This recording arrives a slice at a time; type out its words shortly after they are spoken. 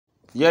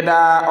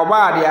Yeda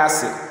obaade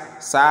ase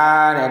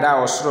saa na eda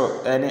osoro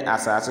ene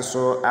asase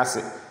so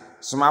ase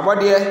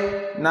somabode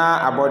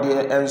na abode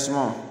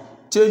ensomo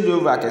change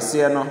over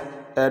kese no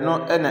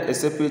eno ena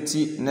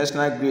esepeti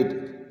national grid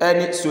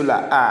ene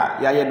solar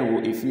a yaye no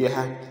wo efie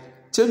ha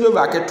change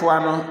over ketwa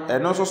no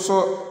eno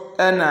soso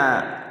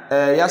ena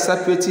ya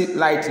sepeti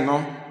light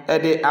no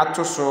ede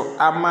atoso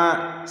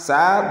ama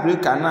saa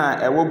breaker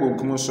na ewo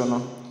bokum so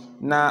no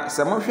na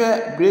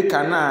semohwe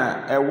breaker na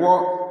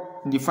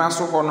ewo nifa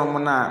so hono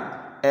na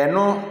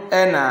eno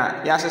ena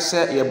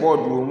yahyehe ye board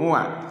wo mu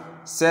a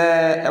se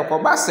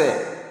ekoba se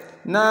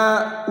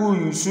na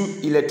uyusu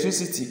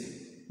electricity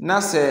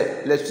na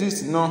se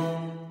electricity no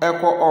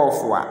eko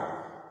off wa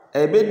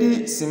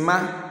ebedi sima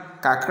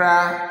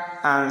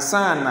kakra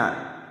ansa na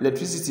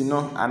electricity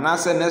no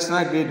anase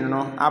national grid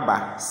no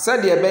aba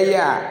se de ebeye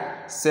a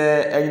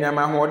se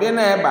enyinama hode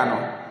na eba no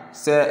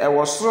se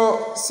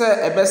ewosoro se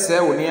ebese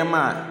wo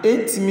niema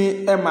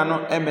entimi ema no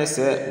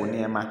emese wo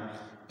niema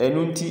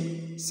enunti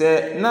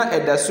se na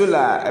eda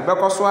solar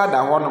ebekoso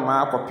ada ho no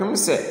ma akopem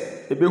se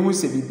ebehu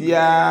se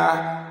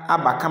bibia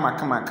aba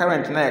kama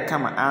current na ye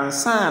kama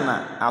ansa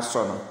na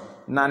aso no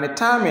na ne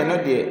time no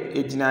de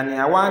ejinane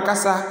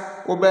awankasa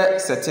obe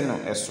seti no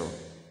eso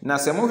na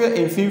se mo hwe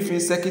infinity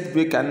circuit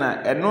breaker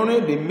na eno no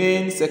the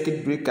main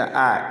circuit breaker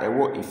a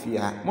ewo efie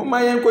ha mo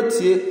ma yen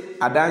kotie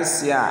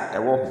adanse a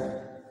ewo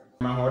ho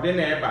ma hode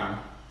na eba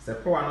se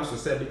power no so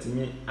se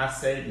betimi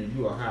asai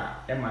bibi o ha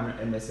ema no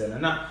emesel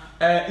na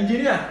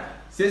engineer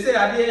sese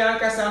ade ya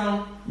kasa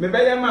no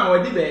mebele ma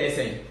wodi be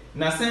esen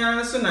na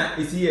sen so na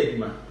esi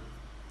aduma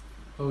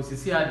o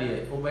sese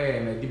ade obe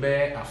na di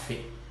be afe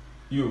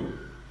yo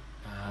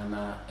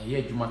na eye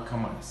aduma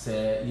kama se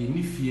ye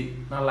ni fie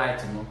na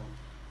light no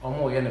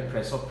omo ye ne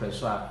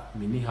pressure a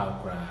mini ha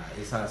kra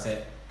isa se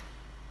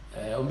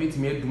o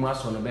betimi aduma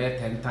so no be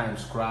 10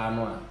 times kra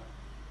no a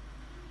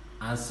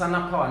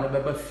ansana power no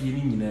beba fie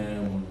ni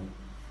nyina mu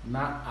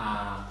na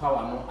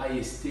power no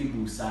aye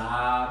stable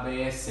saa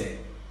be se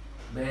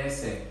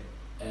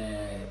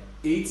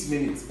 8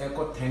 minutes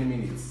echo 10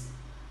 minutes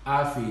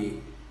afi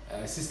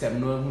system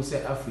no hu se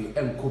afi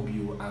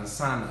enkobio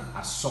ansana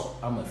aso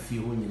ama fie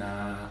ho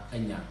nyina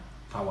anya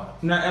power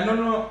na eno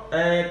no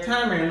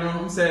time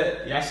no se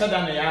ya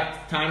shada na ya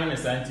time na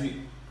santi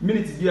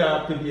minute bia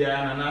pe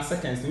bia na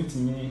seconds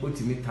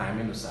otimi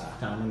time no saa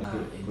time no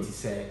enti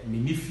se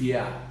mini fie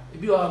a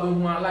ebi o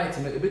abehu a light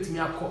no ebetimi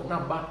akọ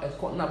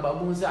na ba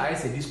bo se a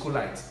ese disco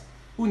light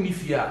uni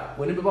fie a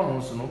woni beba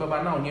ho so no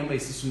beba na oniema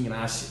esisu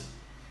nyina ahye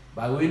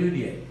ba we nu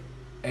de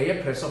eye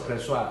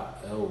pressure a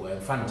o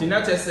fan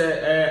tina chese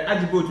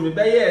agibot me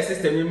be ye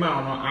system mi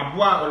ma no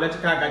aboa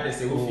electrical gadget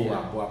se wo fie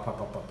aboa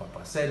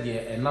papa se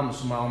de enam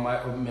so ma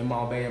me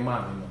ma obe ye ma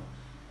no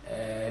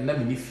na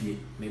mini fie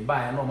me ba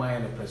ya no ma ye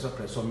no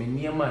pressure me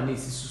niema na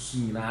esisu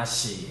nyina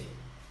ahye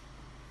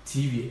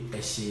TV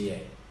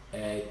ehye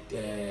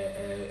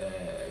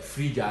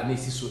fridge na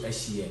esisu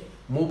ehye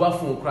mobile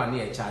phone kura na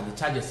ye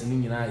chargers ni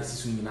nyina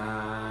esisu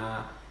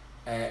nyina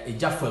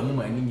ejafa mu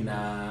ma ni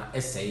nyina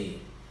eseye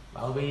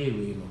ba obeye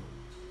we no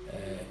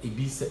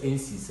ebi se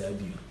ensi sa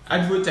bi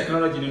agbo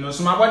technology no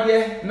so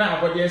mabode na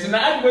abode so na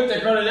agbo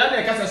technology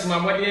na kasa so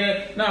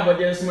mabode na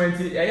abode so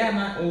manti ya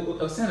na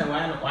o se na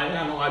wa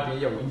na wa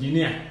bi ye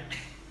engineer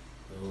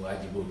o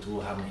agbo to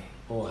ha me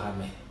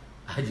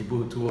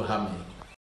agbo to ha me